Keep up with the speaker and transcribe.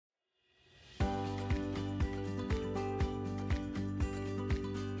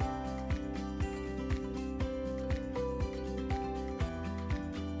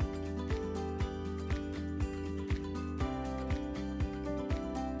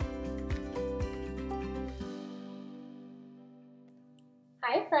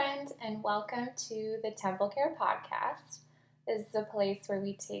Hi, friend, and welcome to the Temple Care Podcast. This is a place where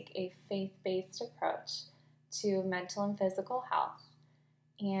we take a faith-based approach to mental and physical health.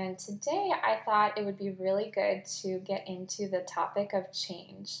 And today I thought it would be really good to get into the topic of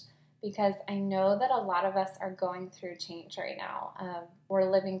change because I know that a lot of us are going through change right now.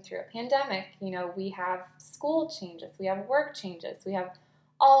 We're living through a pandemic. We have school changes, we have work changes, we have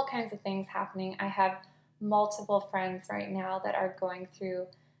all kinds of things happening. I have multiple friends right now that are going through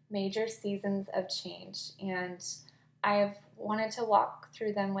major seasons of change, and I've wanted to walk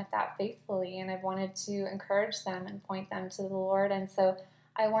through them with that faithfully, and I've wanted to encourage them and point them to the Lord. And so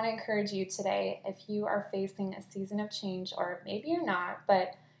I want to encourage you today, if you are facing a season of change, or maybe you're not,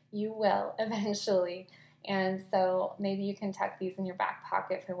 but you will eventually. And so maybe you can tuck these in your back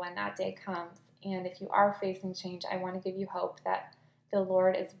pocket for when that day comes. And if you are facing change, I want to give you hope that the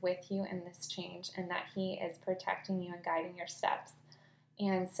Lord is with you in this change and that He is protecting you and guiding your steps.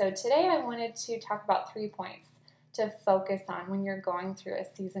 And so today I wanted to talk about 3 points to focus on when you're going through a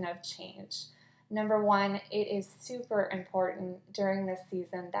season of change. Number one, it is super important during this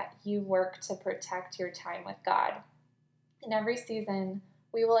season that you work to protect your time with God. In every season,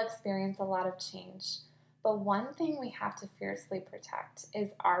 we will experience a lot of change. But one thing we have to fiercely protect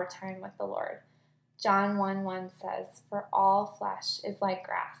is our time with the Lord. John 1:1 says, "For all flesh is like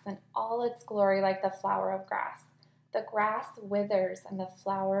grass, and all its glory like the flower of grass. The grass withers and the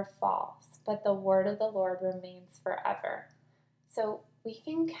flower falls, but the word of the Lord remains forever." So we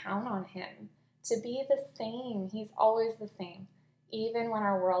can count on Him to be the same. He's always the same, even when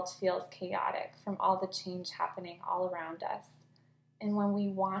our world feels chaotic from all the change happening all around us. And when we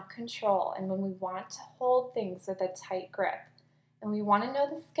want control and when we want to hold things with a tight grip, and we want to know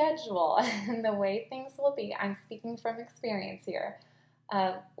the schedule and the way things will be, I'm speaking from experience here,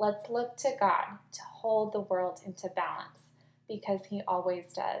 let's look to God to hold the world into balance because He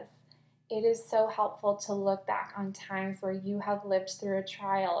always does. It is so helpful to look back on times where you have lived through a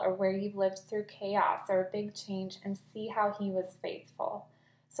trial or where you've lived through chaos or a big change and see how He was faithful.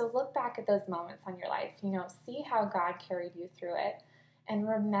 So look back at those moments on your life, see how God carried you through it and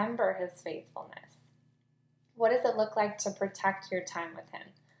remember His faithfulness. What does it look like to protect your time with Him?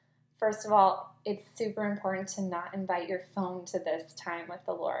 First of all, it's super important to not invite your phone to this time with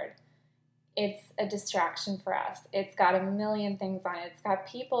the Lord. It's a distraction for us. It's got a million things on it. It's got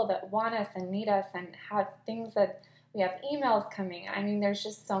people that want us and need us and have things that we have emails coming. There's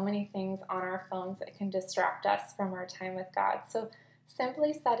just so many things on our phones that can distract us from our time with God. So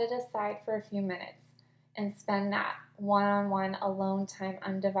simply set it aside for a few minutes and spend that one-on-one alone time,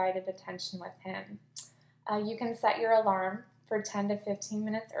 undivided attention with Him. You can set your alarm for 10 to 15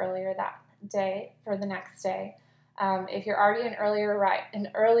 minutes earlier that day for the next day. If you're already an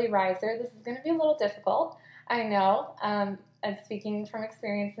early riser, this is going to be a little difficult. I know. I'm speaking from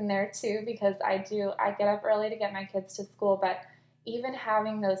experience in there too because I get up early to get my kids to school, but even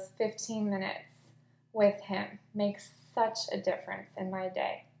having those 15 minutes with Him makes such a difference in my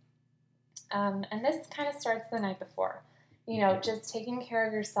day. And this kind of starts the night before. Just taking care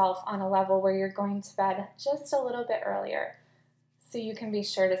of yourself on a level where you're going to bed just a little bit earlier so you can be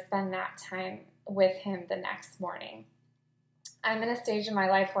sure to spend that time with Him the next morning. I'm in a stage in my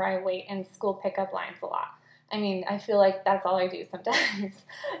life where I wait in school pickup lines a lot. I feel like that's all I do sometimes.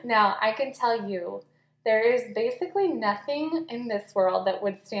 Now, I can tell you there is basically nothing in this world that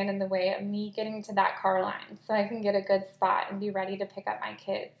would stand in the way of me getting to that car line so I can get a good spot and be ready to pick up my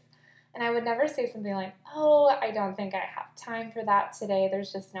kids. And I would never say something like, "Oh, I don't think I have time for that today.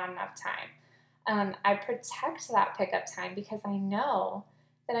 There's just not enough time." I protect that pickup time because I know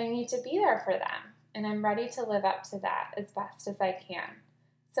that I need to be there for them. And I'm ready to live up to that as best as I can.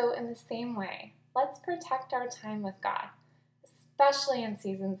 So in the same way, let's protect our time with God, especially in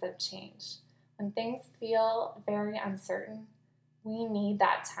seasons of change. When things feel very uncertain, we need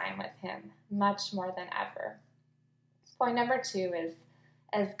that time with Him much more than ever. Point number 2 is,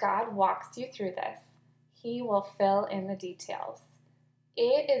 as God walks you through this, He will fill in the details.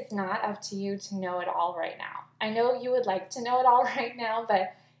 It is not up to you to know it all right now. I know you would like to know it all right now,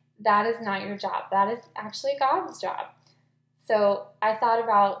 but that is not your job. That is actually God's job. So I thought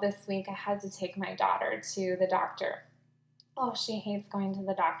about this week, I had to take my daughter to the doctor. Oh, she hates going to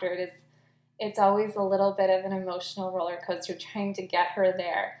the doctor. It's always a little bit of an emotional roller coaster trying to get her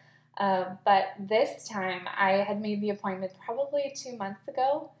there. But this time I had made the appointment probably 2 months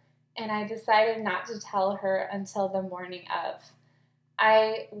ago, and I decided not to tell her until the morning of.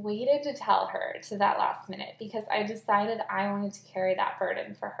 I waited to tell her to that last minute because I decided I wanted to carry that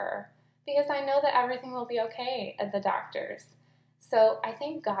burden for her because I know that everything will be okay at the doctor's. So I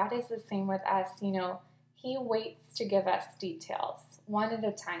think God is the same with us. He waits to give us details, one at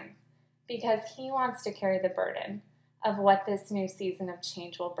a time, because He wants to carry the burden of what this new season of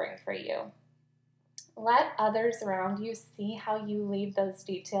change will bring for you. Let others around you see how you leave those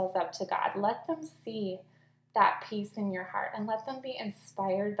details up to God. Let them see that peace in your heart and let them be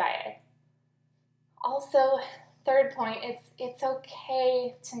inspired by it. Also, third point, it's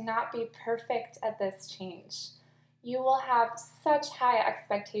okay to not be perfect at this change. You will have such high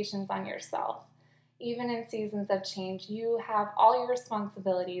expectations on yourself. Even in seasons of change, you have all your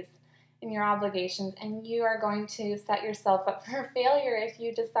responsibilities and your obligations, and you are going to set yourself up for failure if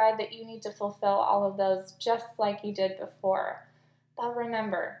you decide that you need to fulfill all of those just like you did before. But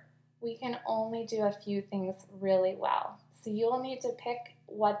remember, we can only do a few things really well. So you'll need to pick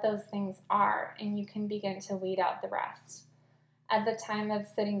what those things are, and you can begin to weed out the rest. At the time of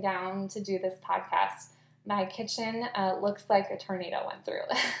sitting down to do this podcast, my kitchen looks like a tornado went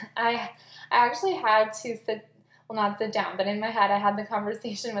through. I actually had to not sit down, but in my head I had the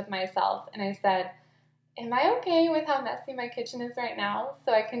conversation with myself, and I said, am I okay with how messy my kitchen is right now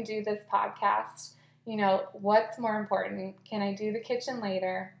so I can do this podcast? What's more important? Can I do the kitchen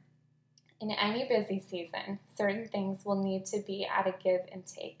later? In any busy season, certain things will need to be at a give and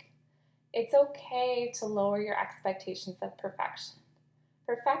take. It's okay to lower your expectations of perfection.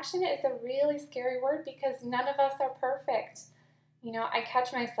 Perfection is a really scary word because none of us are perfect. I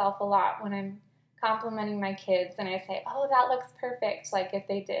catch myself a lot when I'm complimenting my kids and I say, oh, that looks perfect, like if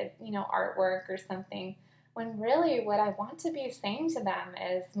they did, artwork or something, when really what I want to be saying to them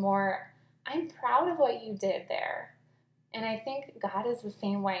is more, I'm proud of what you did there. And I think God is the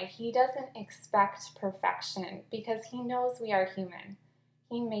same way. He doesn't expect perfection because He knows we are human.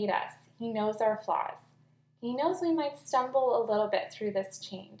 He made us. He knows our flaws. He knows we might stumble a little bit through this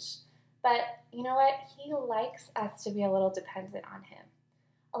change. But you know what? He likes us to be a little dependent on Him,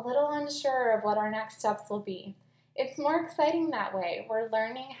 a little unsure of what our next steps will be. It's more exciting that way. We're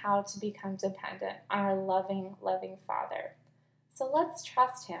learning how to become dependent on our loving, loving Father. So let's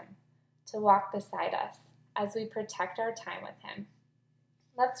trust Him to walk beside us as we protect our time with Him.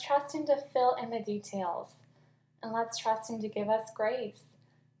 Let's trust Him to fill in the details, and let's trust Him to give us grace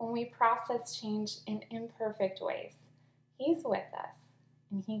when we process change in imperfect ways. He's with us,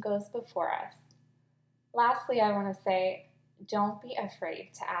 and He goes before us. Lastly, I want to say, don't be afraid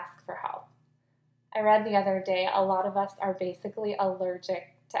to ask for help. I read the other day, a lot of us are basically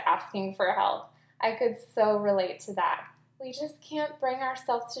allergic to asking for help. I could so relate to that. We just can't bring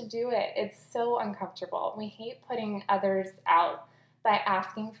ourselves to do it. It's so uncomfortable. We hate putting others out by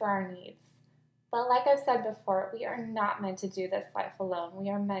asking for our needs. But like I've said before, we are not meant to do this life alone. We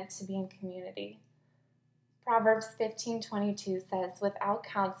are meant to be in community. Proverbs 15:22 says, without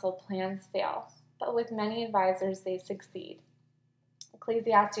counsel, plans fail, but with many advisors, they succeed.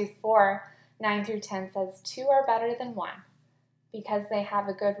 Ecclesiastes 4:9-10 says, two are better than one, because they have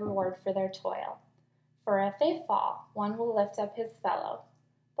a good reward for their toil. For if they fall, one will lift up his fellow.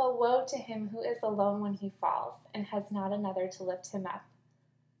 But woe to him who is alone when he falls and has not another to lift him up.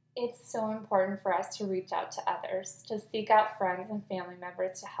 It's so important for us to reach out to others, to seek out friends and family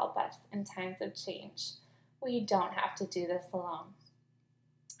members to help us in times of change. We don't have to do this alone.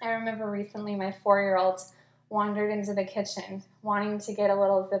 I remember recently my 4-year-old wandered into the kitchen wanting to get a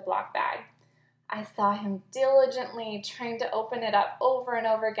little Ziploc bag. I saw him diligently trying to open it up over and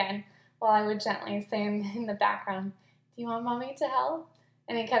over again, while I would gently say in the background, do you want mommy to help?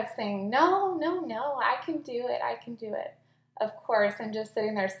 And he kept saying, no, I can do it. Of course, I'm just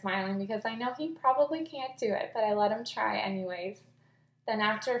sitting there smiling because I know he probably can't do it, but I let him try anyways. Then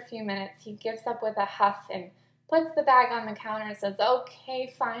after a few minutes, he gives up with a huff and puts the bag on the counter and says,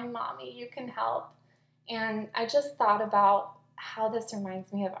 okay, fine, mommy, you can help. And I just thought about how this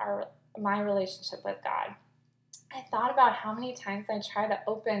reminds me of my relationship with God. I thought about how many times I try to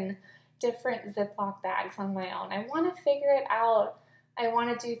open different Ziploc bags on my own. I want to figure it out. I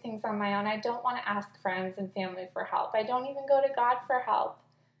want to do things on my own. I don't want to ask friends and family for help. I don't even go to God for help.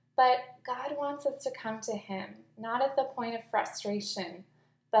 But God wants us to come to Him, not at the point of frustration,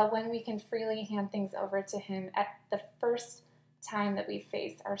 but when we can freely hand things over to Him at the first time that we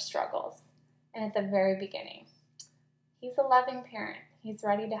face our struggles and at the very beginning. He's a loving parent. He's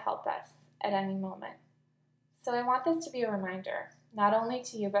ready to help us at any moment. So I want this to be a reminder, not only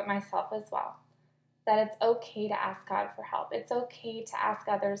to you, but myself as well, that it's okay to ask God for help. It's okay to ask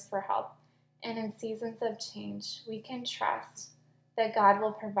others for help. And in seasons of change, we can trust that God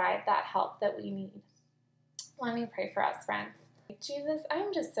will provide that help that we need. Let me pray for us, friends. Jesus,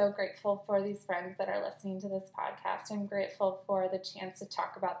 I'm just so grateful for these friends that are listening to this podcast. I'm grateful for the chance to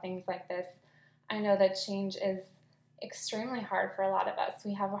talk about things like this. I know that change is extremely hard for a lot of us.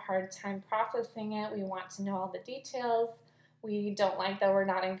 We have a hard time processing it. We want to know all the details. We don't like that we're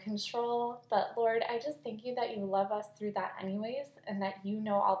not in control. But Lord, I just thank you that you love us through that anyways, and that you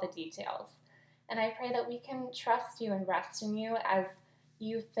know all the details. And I pray that we can trust you and rest in you as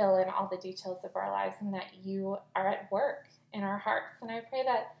you fill in all the details of our lives, and that you are at work in our hearts. And I pray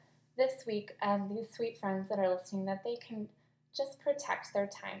that this week, these sweet friends that are listening, that they can just protect their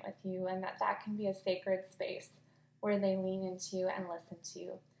time with you, and that can be a sacred space where they lean into you and listen to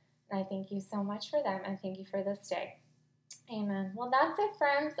you. And I thank you so much for them, and thank you for this day. Amen. Well, that's it,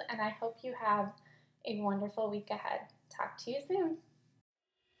 friends, and I hope you have a wonderful week ahead. Talk to you soon.